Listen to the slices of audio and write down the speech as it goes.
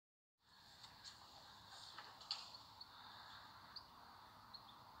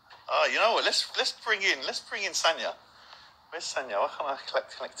You know what? Let's bring in Sanya. Where's Sanya? Why can't I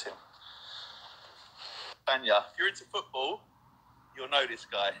connect him? Sanya, if you're into football, you'll know this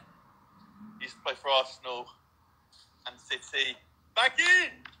guy. He used to play for Arsenal and City. Back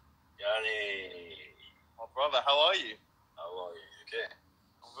in! Yanni. My brother, how are you? How are you? Okay.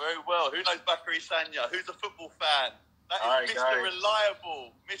 I'm very well. Who knows Bakary Sanya? Who's a football fan? That is Hi, Mr. guys.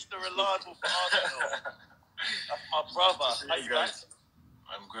 Reliable. Mr. Reliable for Arsenal. That's my brother. How you guys?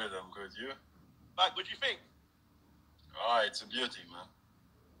 I'm good. You? Back, what do you think? It's a beauty, man.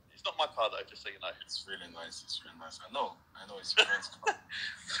 It's not my car though, just so you know. It's really nice. I know it's your friend's car.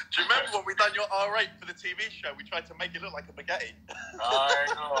 Do you remember when we done your R8 for the TV show? We tried to make it look like a Bugatti.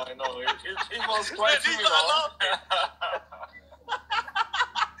 I know. It was quite similar.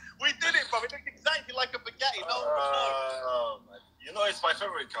 We did it, bro. It looked exactly like a Bugatti. No. You know, it's my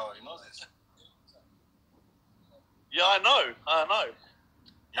favorite car. You know this? Yeah, I know.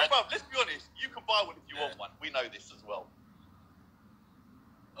 Yeah. Bro, let's be honest. You can buy one if you want one. We know this as well.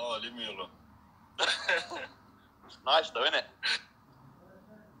 Oh, leave me alone. It's nice though, isn't it?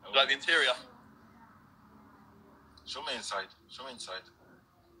 You like the interior? Show me inside.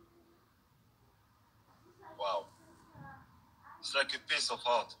 Wow. It's like a piece of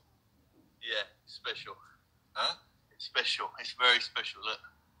art. Yeah, it's special. Huh? It's special. It's very special. Look.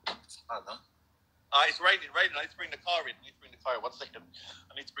 It's mad, huh? It's raining. I need to bring the car in. 1 second.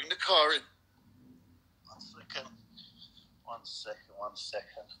 I need to bring the car in. 1 second.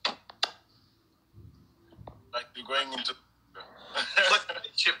 Like you're going into... It's like a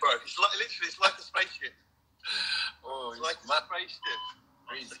spaceship, bro. It's like a spaceship. Oh, it's like a spaceship.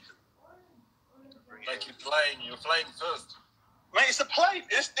 Crazy. Like you're flying first. Mate, it's a plane.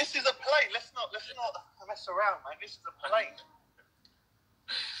 This is a plane. Let's not mess around, man. This is a plane.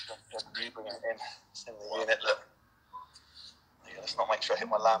 Bring it in. It's in the unit. Look. Yeah, let's not make sure I hit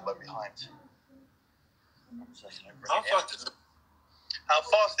my Lambo behind. 1 second. How fast is it? How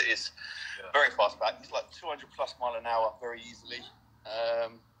fast it is? Yeah. Very fast back. It's like 200 plus mile an hour very easily.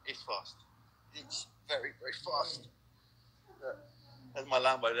 It's fast. It's very, very fast. There's my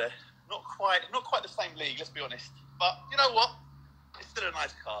Lambo there. Not quite the same league, let's be honest. But you know what? It's still a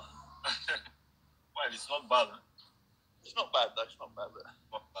nice car. Well, it's not bad. Huh? It's not bad though. Not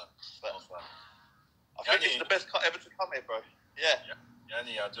bad. I think it's the best car ever to come here, bro. Yeah.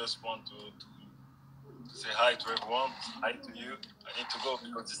 Yanni, I just want to say hi to everyone. Hi to you. I need to go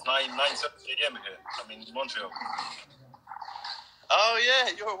because it's 9:30 a.m. here. I'm in Montreal. Oh yeah,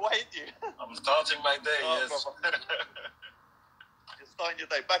 you're away, aren't you? I'm starting my day. Yes. You're starting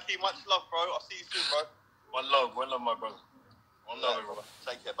your day. Becky, much love, bro. I'll see you soon, bro. One love, my brother. One love, everyone.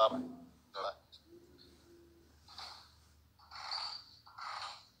 Take care. Bye.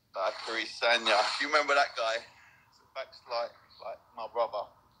 Bakary Sanya. You remember that guy? Back's like my brother.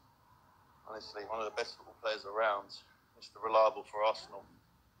 Honestly, one of the best football players around. Mr. Reliable for Arsenal.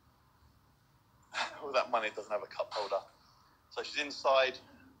 All that money doesn't have a cup holder. So she's inside,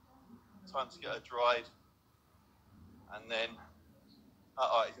 trying to get her dried. And then,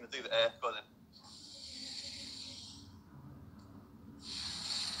 alright, he's going to do the air. Go on then.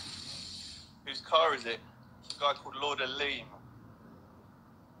 Whose car is it? It's a guy called Lord Aleem.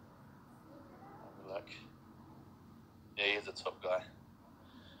 Have a look. Yeah, he is a top guy.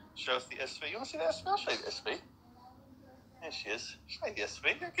 Show us the SV. You want to see the SV? I'll show you the SV. There she is. Show you the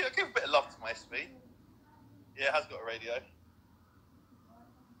SV. I'll give a bit of love to my SV. Yeah, it has got a radio.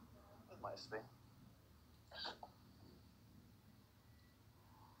 There's my SV.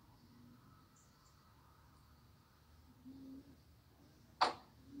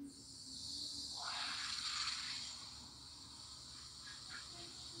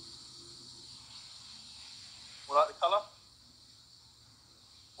 You like the colour?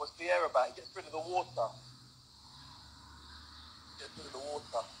 What's the air about? It gets rid of the water.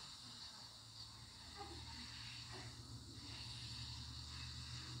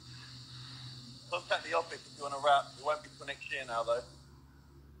 Contact the office if you want to wrap. It won't be till next year now, though.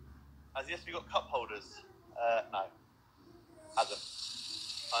 Has the SV got cup holders? No. Hasn't.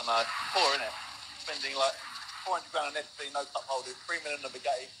 I know. Poor, innit? Spending like 400 grand on SV, no cup holders. 3 million on the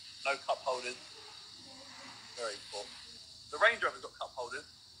Bugatti, no cup holders. Very poor. The Range Rover's got cup holders.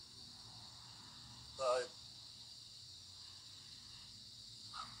 So,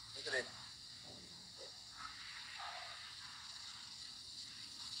 look at it.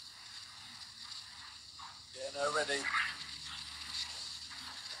 Getting her ready.